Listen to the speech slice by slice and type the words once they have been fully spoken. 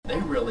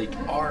really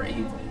are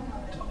evil.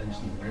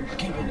 I'll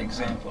give you an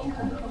example.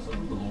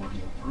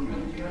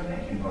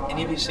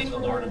 Any of you seen The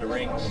Lord of the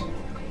Rings?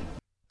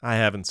 I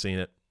haven't seen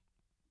it.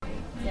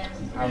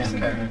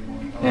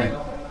 Okay.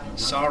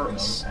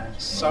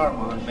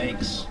 Saruman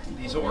makes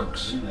these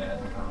orcs.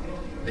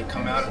 They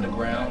come out of the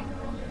ground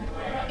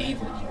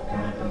evil.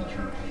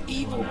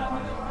 Evil.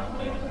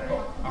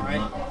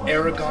 Alright?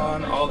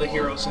 Aragorn, all the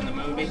heroes in the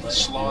movie,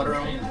 slaughter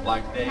them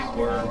like they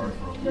were,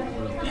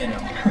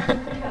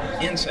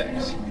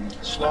 insects.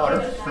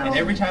 Slaughter. And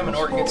every time an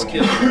orc gets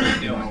killed, what are you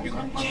doing? You're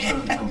going,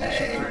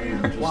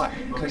 yeah! Why?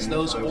 Because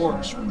those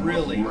orcs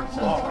really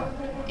are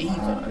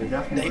evil.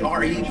 They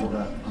are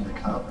evil.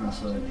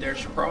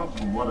 There's your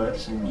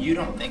problem. You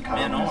don't think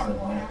men are.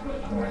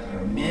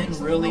 Men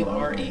really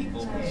are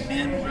evil.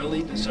 Men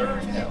really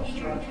deserve hell.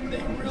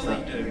 They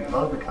really do.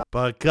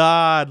 But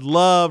God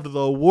loved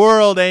the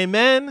world,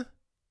 amen?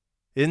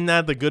 Isn't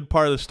that the good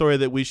part of the story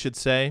that we should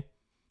say?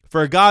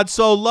 For God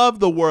so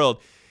loved the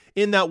world,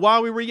 in that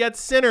while we were yet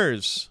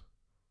sinners,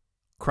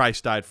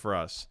 Christ died for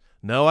us.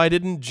 No, I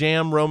didn't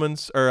jam John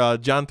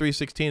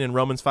 3:16 and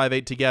Romans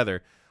 5:8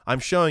 together. I'm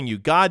showing you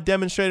God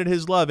demonstrated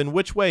his love in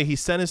which way he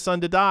sent his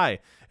son to die,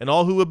 and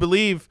all who would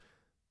believe,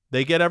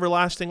 they get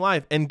everlasting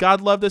life. And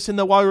God loved us in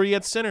that while we were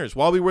yet sinners,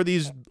 while we were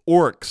these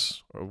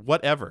orcs or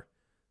whatever.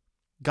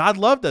 God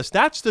loved us.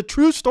 That's the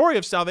true story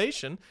of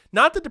salvation,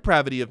 not the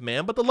depravity of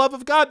man, but the love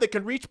of God that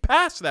can reach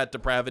past that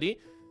depravity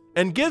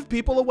and give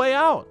people a way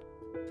out.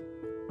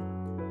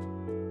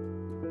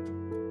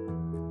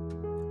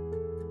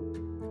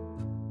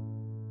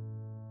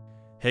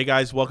 Hey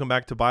guys, welcome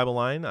back to Bible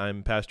Line.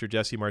 I'm Pastor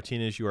Jesse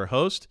Martinez, your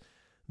host.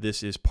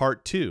 This is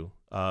part 2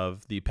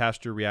 of the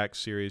Pastor Reacts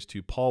series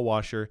to Paul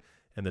Washer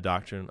and the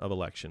Doctrine of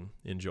Election.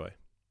 Enjoy.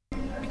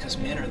 Because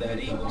men are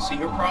that evil. See,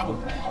 your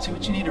problem,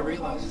 what you need to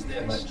realize is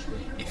this.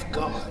 If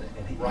God,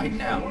 right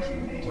now,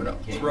 were to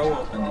throw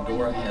open the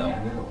door of hell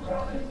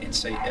and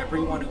say,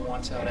 everyone who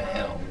wants out of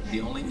hell,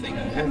 the only thing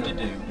you have to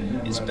do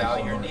is bow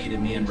your knee to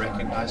me and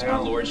recognize my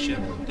lordship,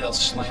 they'll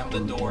slam the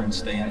door and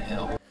stay in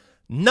hell.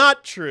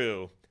 Not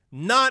true.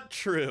 Not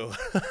true.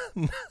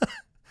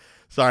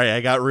 Sorry,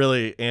 I got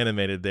really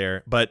animated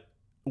there. But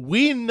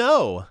we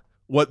know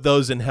what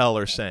those in hell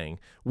are saying.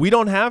 We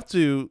don't have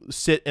to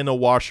sit in a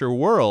washer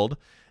world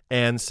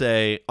and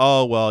say,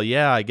 oh, well,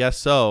 yeah, I guess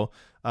so.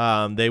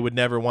 They would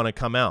never want to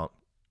come out.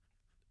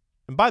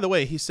 And by the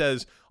way, he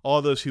says,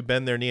 all those who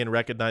bend their knee and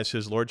recognize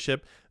his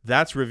lordship,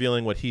 that's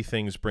revealing what he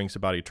thinks brings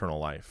about eternal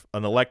life.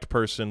 An elect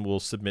person will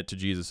submit to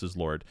Jesus as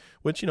Lord,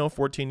 which,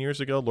 14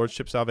 years ago,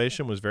 lordship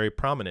salvation was very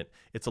prominent.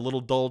 It's a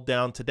little dulled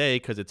down today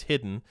because it's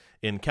hidden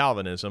in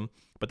Calvinism,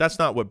 but that's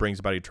not what brings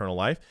about eternal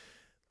life.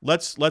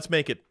 Let's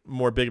make it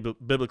more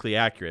biblically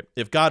accurate.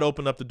 If God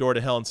opened up the door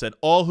to hell and said,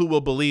 all who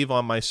will believe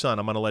on my son,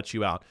 I'm going to let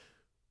you out,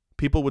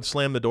 people would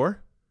slam the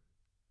door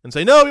and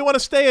say, no, we want to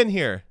stay in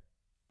here.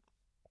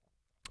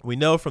 We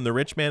know from the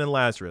rich man and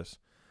Lazarus.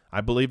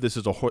 I believe this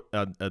is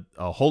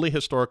a holy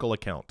historical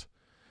account.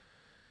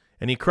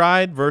 And he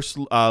cried,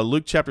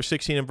 Luke chapter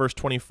 16 and verse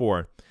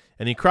 24.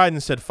 And he cried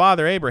and said,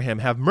 Father Abraham,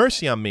 have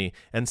mercy on me,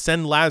 and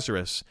send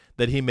Lazarus,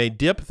 that he may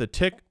dip the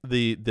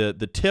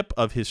tip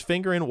of his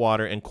finger in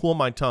water and cool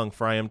my tongue,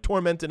 for I am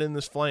tormented in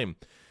this flame.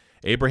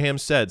 Abraham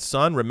said,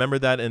 Son, remember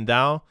that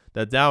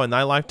thou in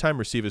thy lifetime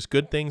receivest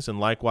good things, and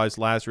likewise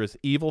Lazarus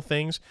evil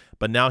things,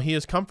 but now he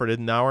is comforted,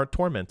 and thou art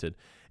tormented.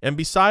 And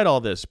beside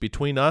all this,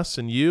 between us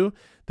and you,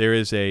 there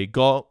is a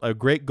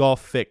great gulf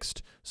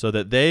fixed, so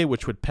that they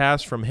which would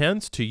pass from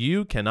hence to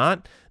you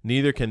cannot,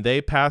 neither can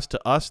they pass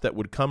to us that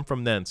would come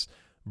from thence.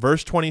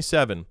 Verse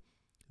 27,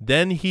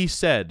 Then he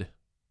said,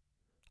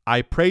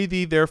 I pray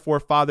thee therefore,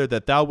 Father,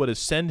 that thou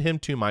wouldest send him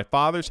to my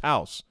father's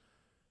house.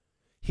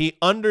 He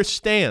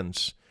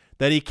understands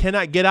that he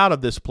cannot get out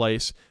of this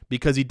place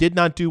because he did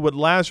not do what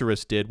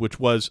Lazarus did, which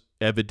was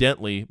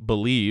evidently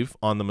believe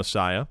on the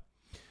Messiah.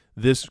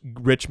 This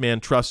rich man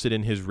trusted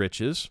in his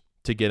riches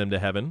to get him to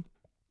heaven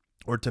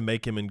or to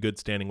make him in good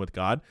standing with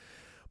God.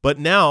 But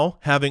now,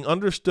 having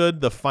understood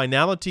the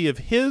finality of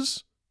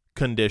his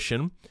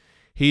condition,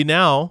 he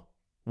now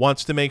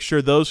wants to make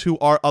sure those who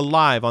are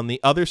alive on the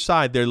other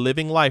side, they're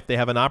living life, they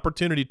have an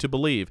opportunity to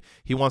believe.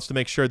 He wants to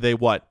make sure they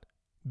what?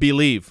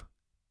 Believe.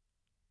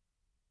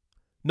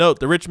 Note,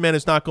 the rich man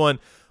is not going,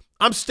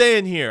 I'm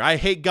staying here. I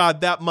hate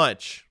God that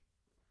much.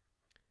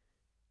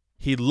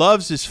 He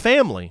loves his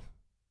family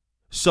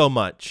so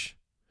much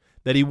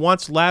that he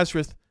wants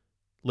Lazarus,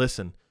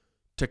 listen,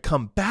 to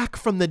come back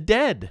from the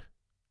dead.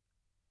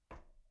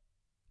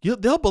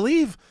 They'll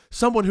believe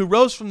someone who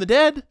rose from the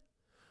dead.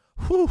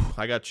 Whew,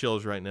 I got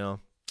chills right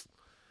now.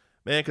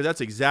 Man, because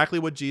that's exactly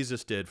what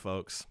Jesus did,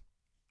 folks.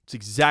 It's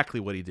exactly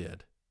what he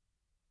did.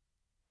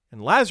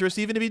 And Lazarus,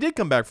 even if he did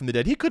come back from the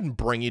dead, he couldn't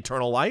bring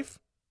eternal life.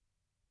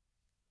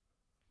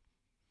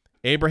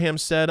 Abraham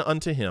said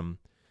unto him,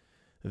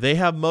 They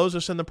have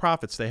Moses and the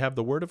prophets. They have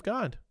the word of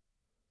God.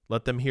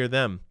 Let them hear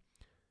them.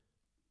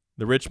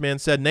 The rich man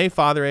said, Nay,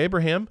 Father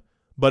Abraham,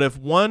 but if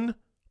one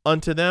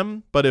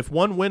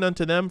went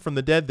unto them from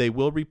the dead, they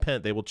will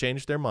repent. They will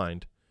change their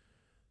mind.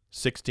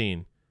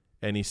 16.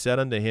 And he said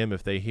unto him,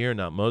 If they hear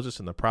not Moses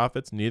and the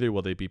prophets, neither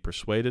will they be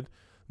persuaded,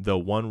 though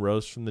one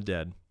rose from the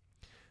dead.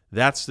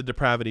 That's the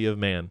depravity of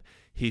man.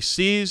 He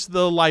sees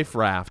the life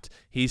raft,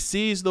 he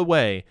sees the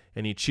way,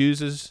 and he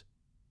chooses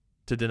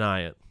to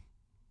deny it.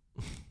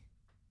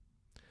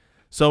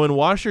 So in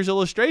Washer's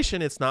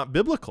illustration, it's not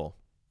biblical.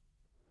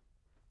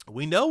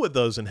 We know what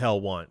those in hell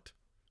want,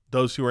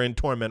 those who are in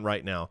torment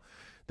right now.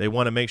 They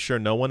want to make sure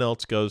no one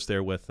else goes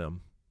there with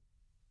them.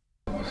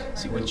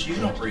 See, what you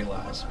don't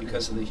realize,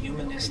 because of the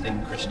humanistic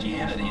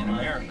Christianity in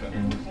America,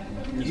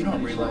 you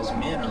don't realize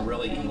men are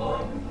really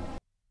evil.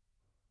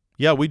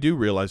 Yeah, we do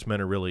realize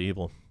men are really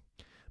evil.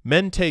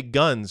 Men take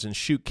guns and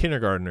shoot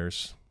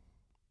kindergartners.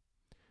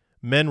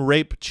 Men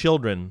rape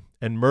children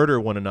and murder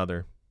one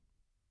another.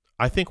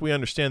 I think we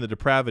understand the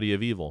depravity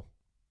of evil.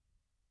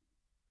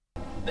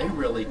 They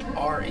really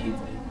are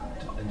evil.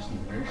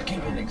 I'll give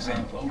you an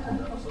example.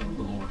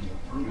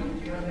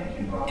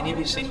 Any of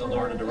you seen The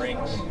Lord of the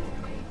Rings?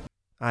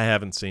 I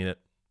haven't seen it.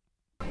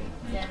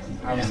 Okay.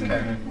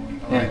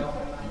 Right.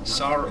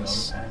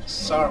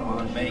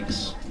 Saruman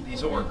makes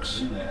these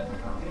orcs.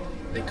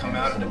 They come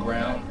out of the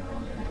ground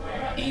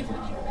evil.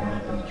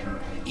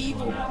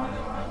 Evil.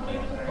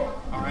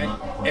 All right?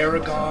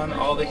 Aragorn,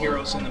 all the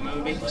heroes in the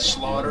movie,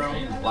 slaughter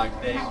them like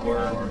they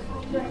were,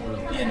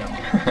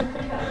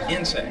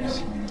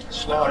 insects.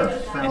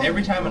 Slaughter. And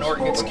every time an orc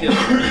gets killed,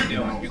 what are you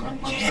doing? You're going,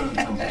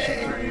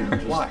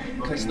 yeah. Why?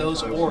 Because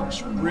those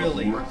orcs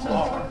really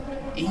are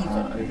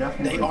evil.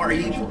 They are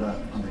evil.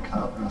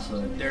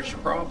 There's your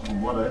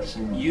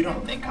problem. You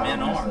don't think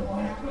men are.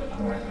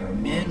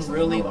 Men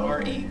really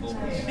are evil.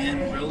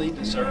 Men really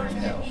deserve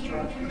hell.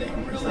 They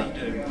really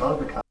do.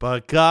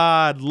 But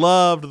God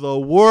loved the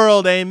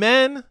world,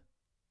 amen?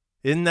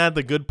 Isn't that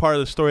the good part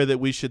of the story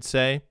that we should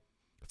say?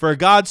 For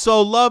God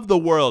so loved the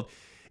world,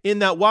 in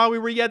that while we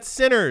were yet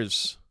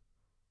sinners,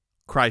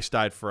 Christ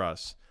died for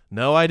us.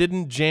 No, I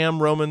didn't jam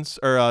John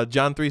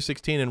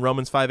 3:16 and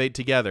Romans 5:8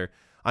 together.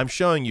 I'm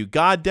showing you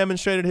God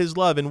demonstrated his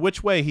love in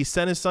which way he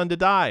sent his son to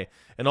die,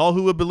 and all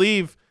who would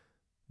believe,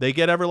 they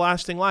get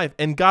everlasting life.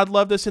 And God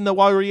loved us in that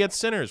while we were yet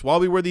sinners, while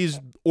we were these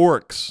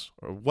orcs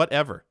or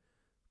whatever.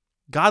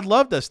 God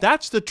loved us.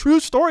 That's the true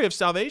story of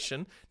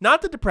salvation,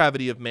 not the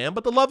depravity of man,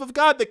 but the love of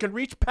God that can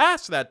reach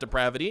past that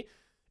depravity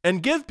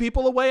and give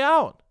people a way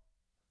out.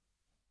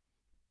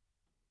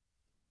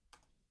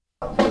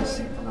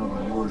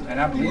 And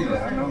I believe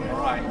that. I know you're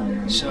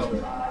right.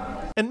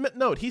 So, and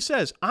note, he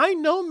says, I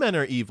know men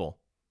are evil.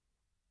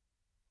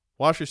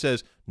 Washer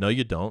says, no,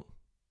 you don't.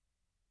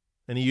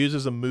 And he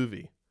uses a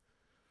movie,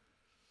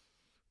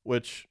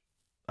 which,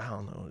 I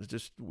don't know, is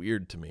just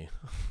weird to me.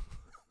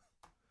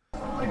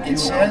 It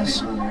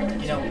says,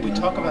 we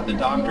talk about the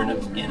doctrine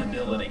of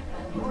inability,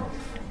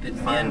 that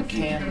men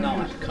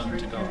cannot come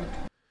to God.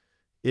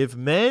 If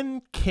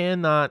men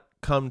cannot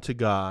come to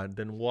God,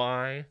 then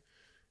why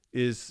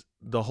is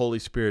the Holy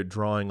Spirit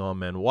drawing all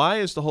men? Why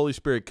is the Holy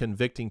Spirit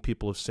convicting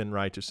people of sin,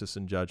 righteousness,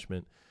 and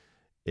judgment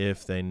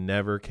if they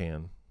never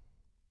can?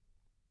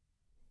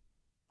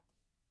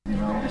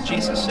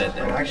 Jesus said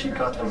that. All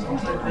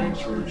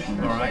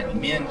right,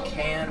 men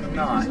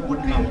cannot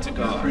come to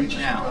God.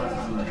 Now,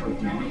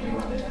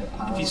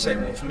 if you say,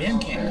 well, if men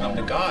can't come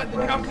to God,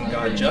 then how can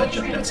God judge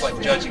them? That's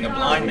like judging a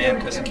blind man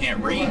because he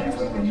can't read.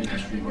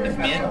 If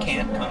men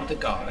can't come to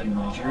God, then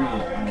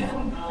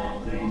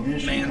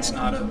man's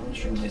not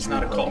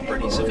a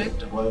culprit, he's a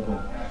victim.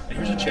 And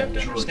here's what you have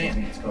to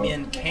understand.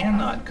 Men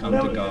cannot come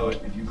to God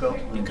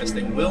because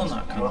they will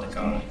not come to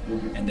God.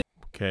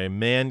 Okay,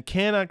 man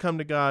cannot come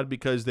to God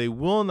because they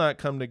will not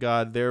come to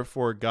God.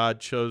 Therefore,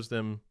 God chose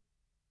them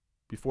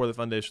before the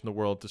foundation of the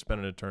world to spend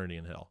an eternity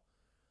in hell.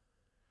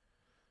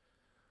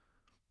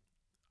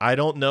 I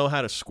don't know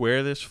how to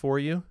square this for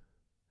you,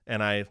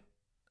 and I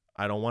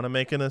don't want to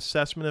make an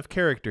assessment of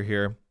character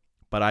here,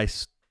 but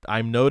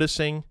I'm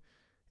noticing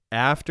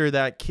after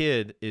that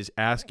kid is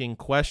asking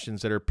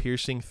questions that are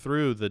piercing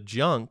through the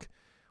junk,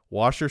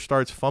 Washer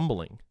starts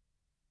fumbling.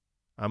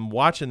 I'm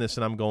watching this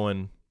and I'm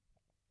going,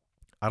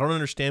 I don't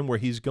understand where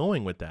he's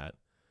going with that.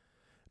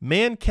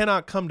 Man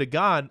cannot come to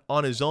God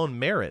on his own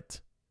merit.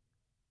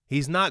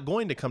 He's not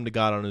going to come to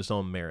God on his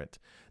own merit.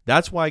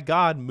 That's why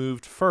God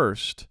moved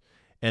first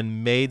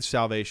and made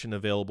salvation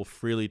available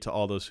freely to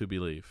all those who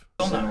believe.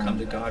 They will not come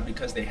to God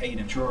because they hate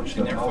him,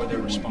 and therefore they're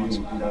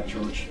responsible.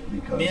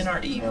 Men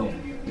are evil.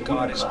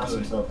 God is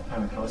good. So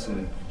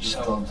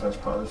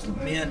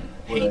men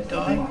hate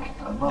God.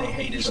 They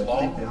hate his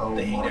law.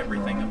 They hate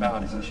everything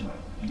about it.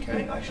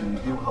 Okay.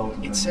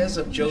 It says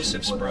of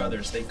Joseph's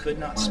brothers, they could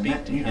not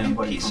speak to him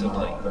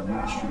peaceably.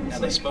 Now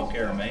they spoke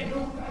Aramaic.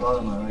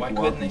 Why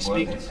couldn't they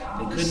speak?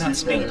 They could not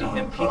speak to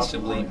him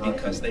peaceably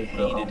because they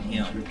hated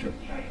him.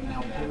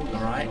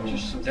 All right?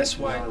 That's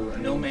why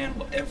no man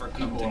will ever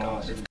come to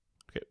God.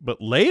 Okay,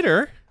 but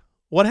later,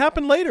 what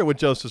happened later with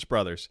Joseph's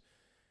brothers?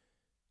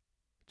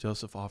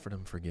 Joseph offered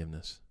them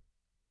forgiveness,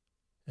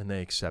 and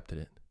they accepted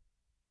it.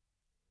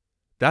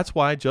 That's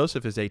why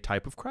Joseph is a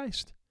type of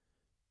Christ.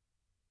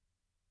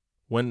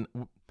 When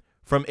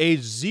from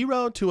age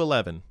 0 to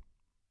 11,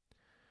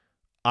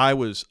 I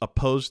was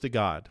opposed to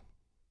God.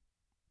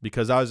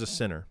 because I was a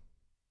sinner.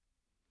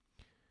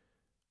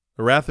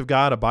 The wrath of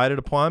God abided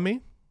upon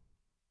me.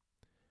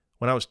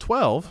 When I was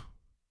 12,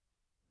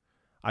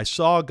 I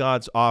saw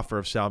God's offer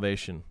of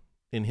salvation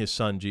in his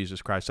Son,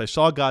 Jesus Christ. I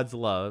saw God's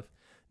love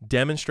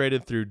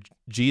demonstrated through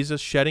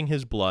Jesus shedding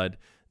his blood,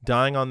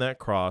 dying on that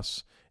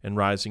cross, and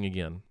rising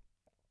again.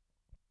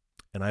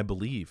 And I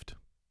believed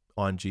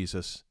on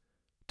Jesus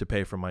to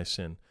pay for my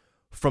sin.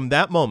 From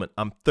that moment,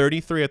 I'm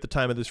 33 at the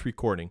time of this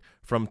recording.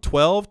 From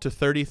 12 to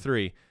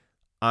 33,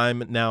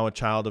 I'm now a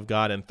child of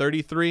God. And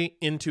 33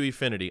 into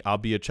infinity, I'll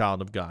be a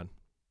child of God.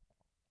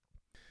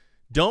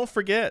 Don't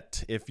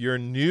forget, if you're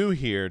new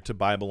here to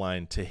Bible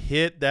Line, to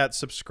hit that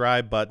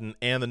subscribe button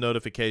and the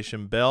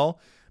notification bell.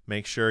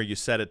 Make sure you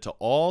set it to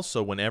all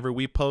so whenever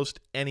we post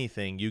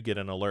anything, you get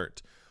an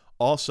alert.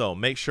 Also,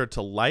 make sure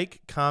to like,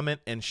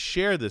 comment, and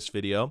share this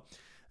video.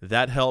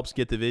 That helps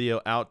get the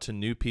video out to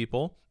new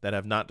people that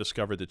have not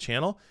discovered the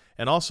channel.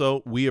 And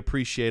also, we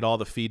appreciate all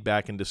the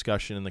feedback and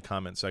discussion in the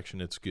comment section.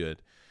 It's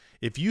good.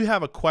 If you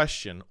have a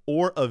question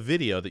or a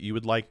video that you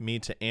would like me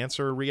to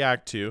answer or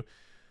react to,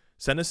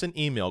 send us an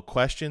email,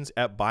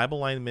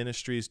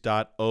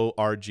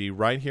 questions@BibleLineMinistries.org,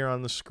 right here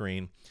on the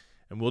screen,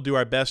 and we'll do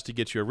our best to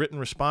get you a written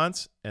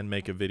response and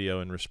make a video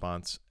in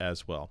response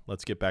as well.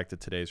 Let's get back to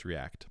today's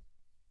React.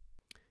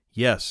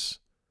 Yes,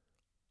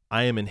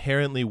 I am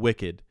inherently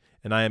wicked,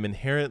 and I am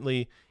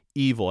inherently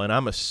evil, and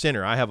I'm a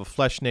sinner. I have a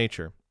flesh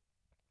nature,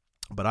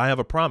 but I have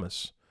a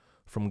promise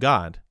from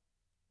God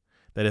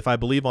that if I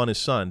believe on his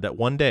Son, that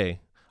one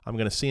day I'm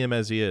going to see him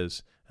as he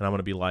is, and I'm going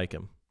to be like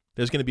him.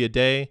 There's going to be a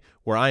day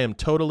where I am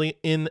totally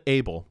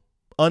unable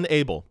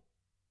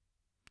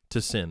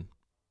to sin.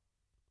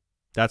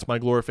 That's my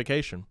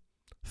glorification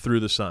through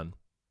the Son.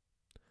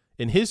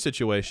 In his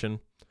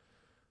situation,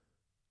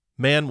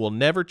 man will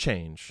never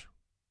change.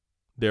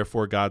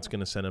 Therefore, God's going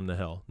to send him to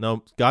hell.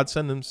 No, God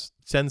sends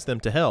them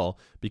to hell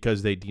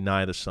because they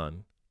deny the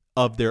Son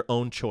of their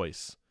own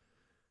choice.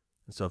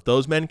 And so if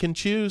those men can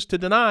choose to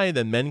deny,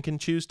 then men can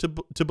choose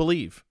to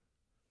believe.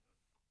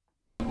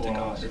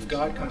 If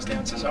God comes down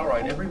and says, all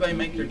right, everybody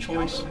make their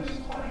choice,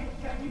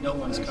 no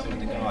one's coming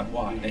to God.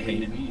 Why? They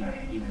hate him.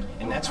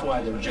 And that's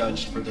why they're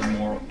judged for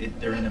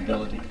their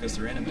inability, because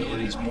their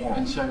inability is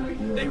moral.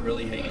 They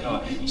really hate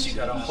God. So you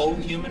got a whole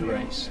human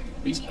race.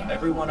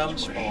 Every one of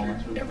them's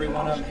fallen. Every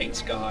one of them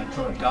hates God.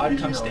 God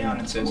comes down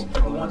and says,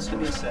 who wants to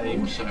be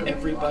saved?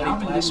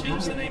 Everybody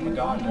blasphemes the name of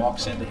God and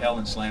walks into hell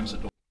and slams the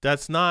door.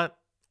 That's not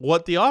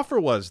what the offer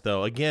was,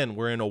 though. Again,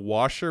 we're in a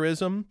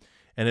washerism,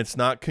 and it's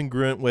not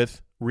congruent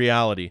with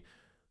reality.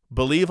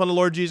 Believe on the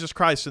Lord Jesus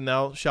Christ, and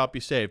thou shalt be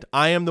saved.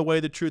 I am the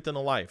way, the truth, and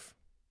the life.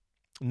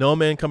 No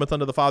man cometh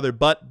unto the Father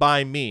but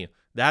by me.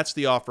 That's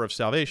the offer of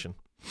salvation.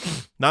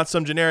 Not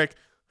some generic,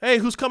 hey,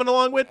 who's coming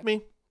along with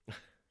me?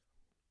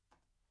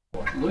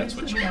 That's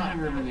what you got.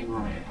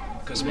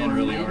 Because men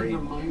really are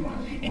evil.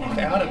 And if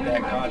out of that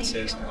God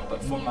says,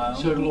 but for my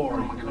own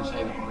glory,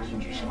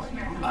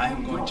 I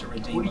am going to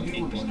redeem the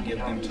people and give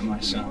them to my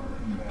Son.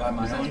 By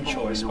my own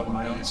choice, by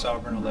my own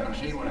sovereign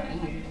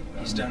election.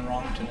 He's done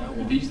wrong to no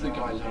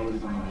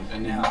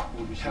one. Now,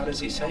 how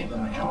does he save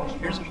them?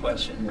 Here's a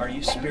question. Are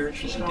you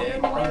spiritually dead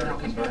prior to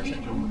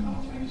conversion?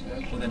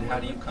 Well, then how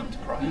do you come to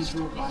Christ?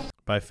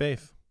 By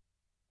faith.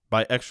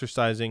 By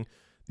exercising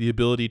the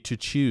ability to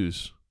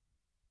choose.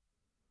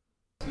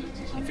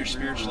 If you're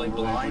spiritually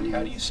blind,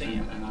 how do you see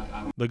him?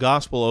 The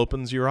gospel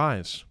opens your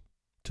eyes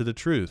to the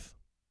truth.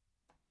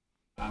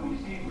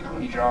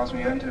 He draws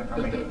me unto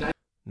him.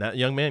 That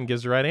young man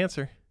gives the right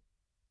answer.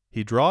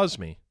 He draws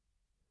me.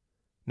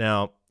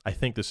 Now, I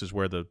think this is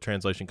where the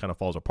translation kind of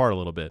falls apart a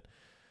little bit.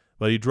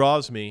 But he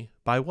draws me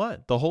by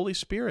what? The Holy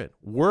Spirit,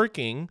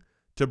 working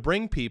to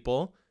bring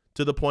people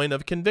to the point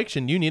of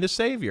conviction. You need a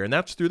Savior, and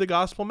that's through the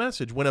gospel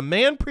message. When a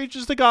man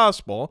preaches the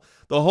gospel,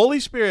 the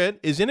Holy Spirit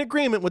is in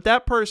agreement with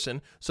that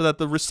person so that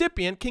the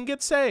recipient can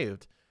get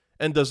saved.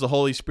 And does the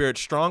Holy Spirit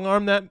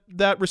strong-arm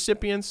that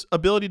recipient's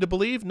ability to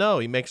believe? No,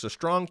 he makes a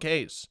strong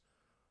case.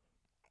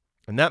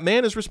 And that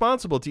man is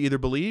responsible to either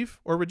believe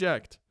or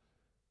reject.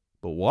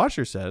 But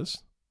Washer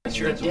says,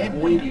 you're a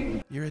dead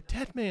man. You're a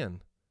dead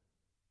man.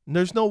 And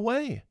there's no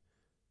way.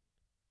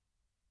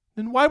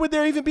 Then why would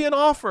there even be an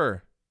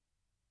offer?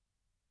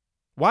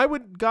 Why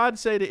would God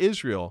say to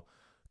Israel,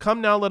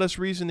 come now, let us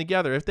reason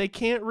together, if they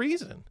can't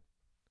reason?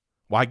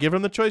 Why give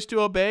them the choice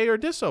to obey or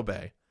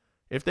disobey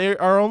if they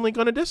are only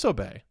going to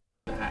disobey?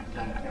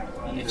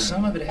 If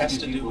some of it has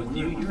to do with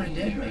you, you're a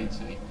dead man.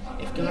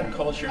 If God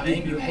calls your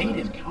name, you hate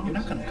him. You're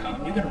not going to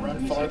come. You're going to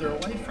run farther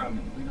away from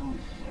him.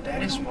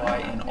 That is why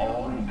in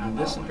all,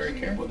 listen very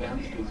carefully,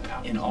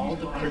 in all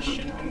the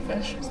Christian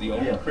confessions, the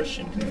old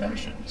Christian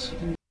confessions.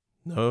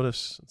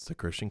 Notice, it's the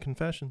Christian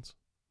confessions.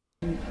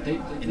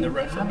 In the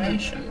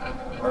Reformation,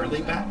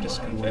 early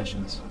Baptist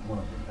confessions.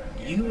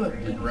 You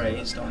have been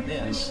raised on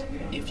this.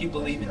 If you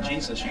believe in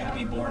Jesus, you'll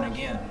be born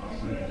again.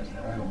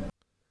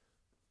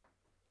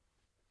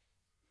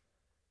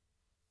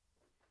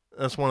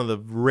 That's one of the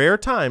rare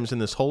times in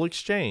this whole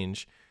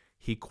exchange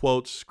he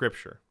quotes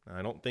Scripture. Now,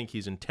 I don't think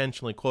he's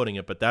intentionally quoting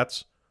it, but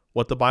that's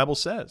what the Bible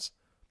says.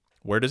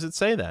 Where does it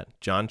say that?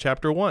 John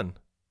chapter 1.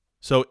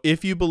 So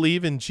if you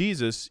believe in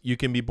Jesus, you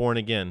can be born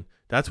again.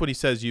 That's what he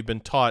says you've been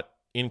taught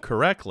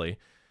incorrectly.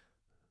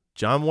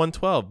 John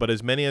 1:12, but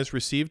as many as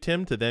received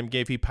him, to them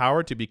gave he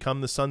power to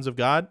become the sons of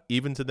God,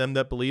 even to them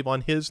that believe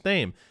on his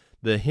name.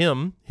 The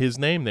him, his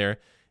name there,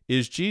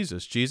 is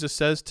Jesus. Jesus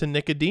says to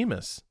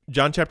Nicodemus,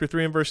 John chapter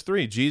 3 and verse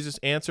 3, Jesus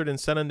answered and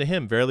said unto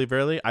him, verily,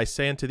 verily, I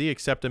say unto thee,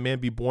 except a man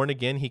be born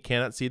again, he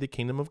cannot see the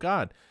kingdom of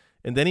God.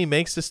 And then he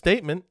makes a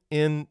statement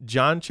in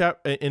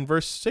in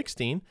verse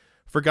 16,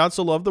 for God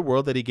so loved the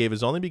world that he gave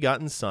his only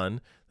begotten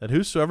Son, that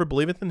whosoever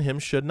believeth in him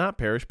should not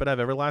perish, but have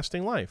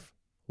everlasting life.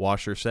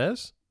 Washer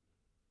says,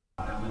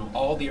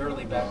 All the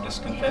early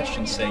Baptist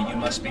confessions say you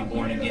must be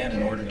born again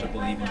in order to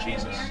believe in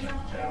Jesus.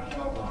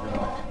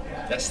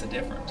 That's the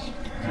difference.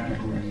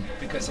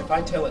 Because if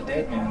I tell a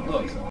dead man,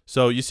 look.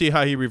 So you see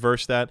how he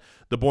reversed that?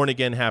 The born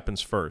again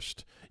happens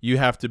first. You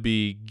have to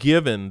be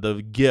given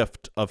the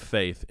gift of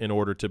faith in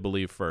order to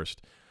believe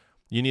first.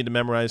 You need to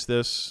memorize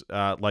this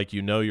like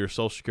you know your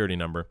social security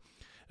number.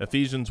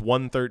 Ephesians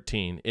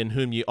 1:13, in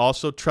whom ye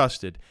also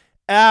trusted,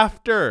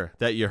 after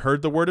that you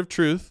heard the word of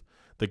truth,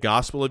 the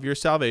gospel of your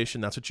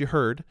salvation, that's what you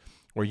heard,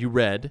 or you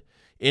read,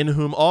 in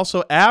whom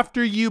also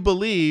after you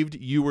believed,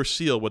 you were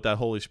sealed with that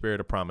Holy Spirit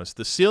of promise.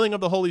 The sealing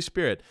of the Holy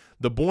Spirit,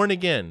 the born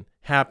again,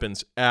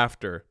 happens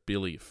after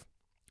belief.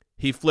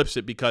 He flips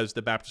it because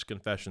the Baptist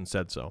Confession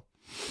said so.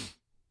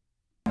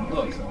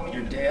 Look,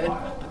 you're dead,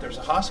 but there's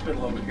a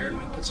hospital over here. We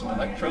can put some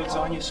electrodes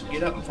on you, so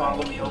get up and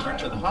follow me over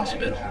to the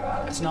hospital.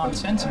 It's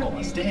nonsensical.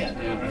 He's dead.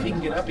 If he can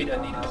get up, he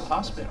doesn't need to go to the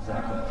hospital.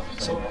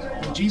 So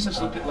when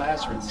Jesus looked at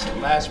Lazarus and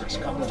said, Lazarus,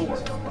 come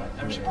forth,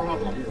 there's a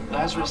problem.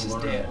 Lazarus is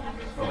dead.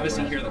 Why does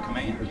he hear the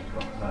command?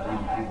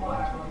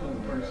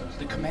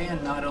 The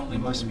command not only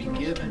must be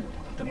given,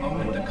 the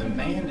moment the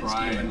command is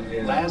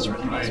given,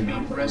 Lazarus must be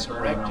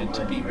resurrected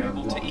to be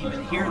able to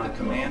even hear the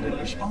command and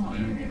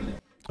respond.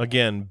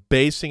 Again,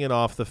 basing it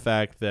off the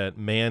fact that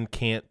man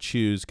can't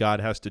choose, God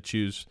has to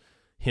choose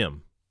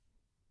him.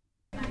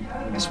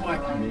 That's why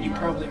you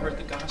probably heard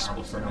the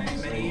gospel for many,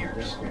 many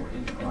years.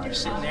 And you're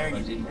sitting there and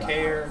you didn't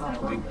care,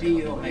 no big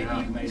deal, maybe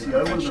you made a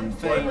profession of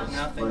faith,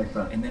 nothing.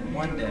 And then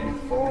one day,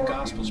 the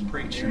gospel's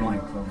preached and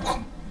like,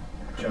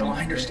 the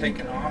blinders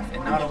taken off,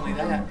 and not only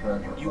that,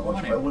 you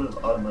want it.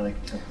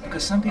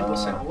 Because some people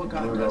say, well, what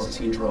God does is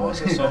he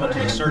draws us all to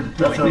a certain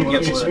point and he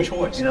gives us a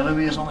choice.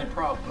 There's only a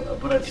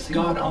problem. If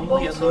God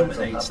only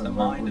illuminates the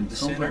mind of the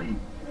sinner, then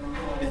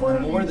the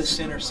more the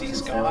sinner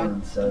sees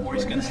God, the more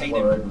he's going to hate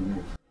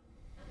him.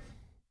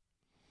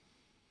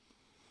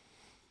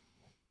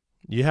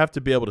 You have to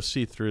be able to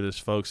see through this,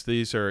 folks.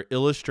 These are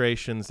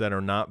illustrations that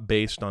are not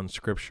based on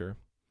Scripture.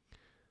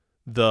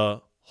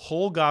 The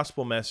whole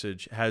gospel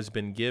message has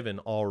been given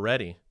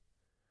already.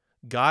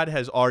 God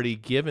has already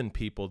given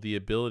people the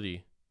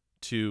ability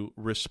to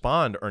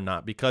respond or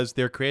not because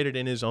they're created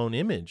in his own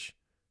image.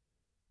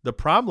 The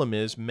problem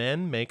is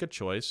men make a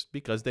choice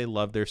because they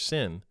love their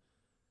sin.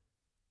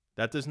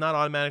 That does not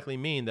automatically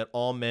mean that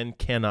all men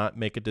cannot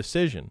make a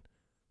decision.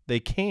 They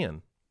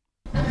can.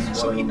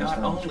 So he not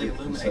only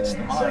illuminates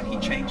the mind, he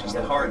changes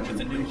the heart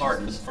with a new heart.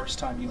 For the first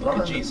time you look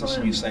at Jesus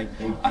and you say,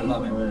 I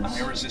love him.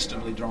 I'm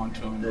irresistibly drawn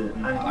to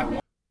him.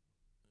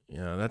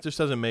 Yeah, that just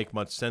doesn't make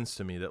much sense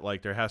to me, that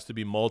like there has to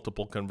be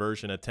multiple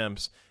conversion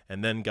attempts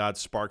and then God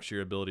sparks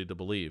your ability to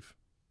believe.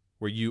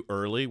 Were you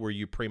early? Were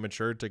you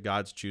premature to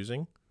God's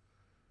choosing?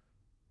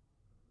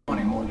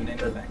 More than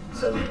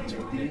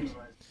anything.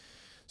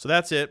 So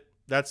that's it.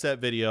 That's that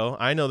video.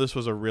 I know this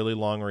was a really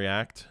long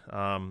react.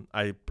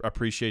 I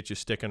appreciate you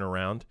sticking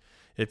around.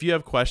 If you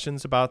have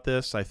questions about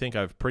this, I think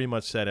I've pretty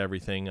much said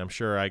everything. I'm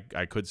sure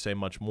I could say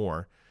much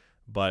more,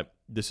 but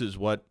this is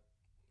what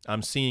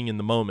I'm seeing in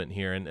the moment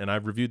here, and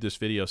I've reviewed this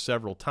video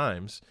several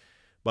times,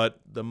 but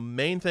the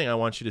main thing I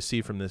want you to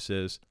see from this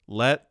is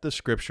let the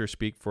Scripture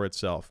speak for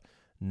itself,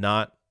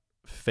 not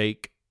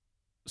fake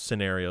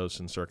scenarios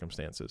and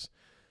circumstances.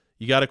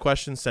 You got a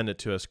question, send it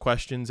to us.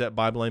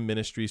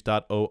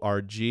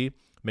 questions@BibleLineMinistries.org.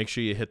 Make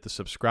sure you hit the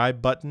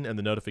subscribe button and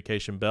the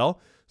notification bell,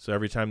 so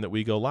every time that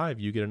we go live,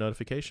 you get a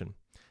notification.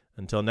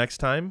 Until next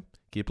time,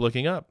 keep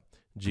looking up.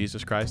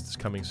 Jesus Christ is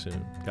coming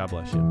soon. God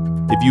bless you.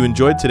 If you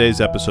enjoyed today's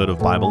episode of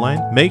Bible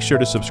Line, make sure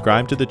to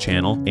subscribe to the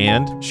channel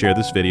and share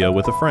this video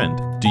with a friend.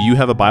 Do you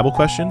have a Bible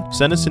question?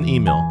 Send us an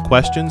email,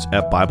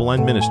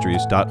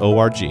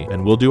 questions@BibleLineMinistries.org,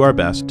 and we'll do our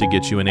best to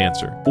get you an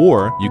answer.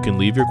 Or you can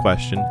leave your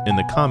question in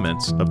the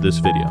comments of this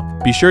video.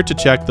 Be sure to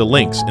check the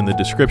links in the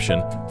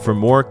description for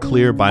more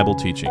clear Bible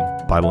teaching.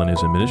 Bible Line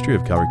is a ministry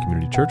of Calvary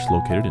Community Church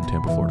located in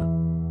Tampa, Florida.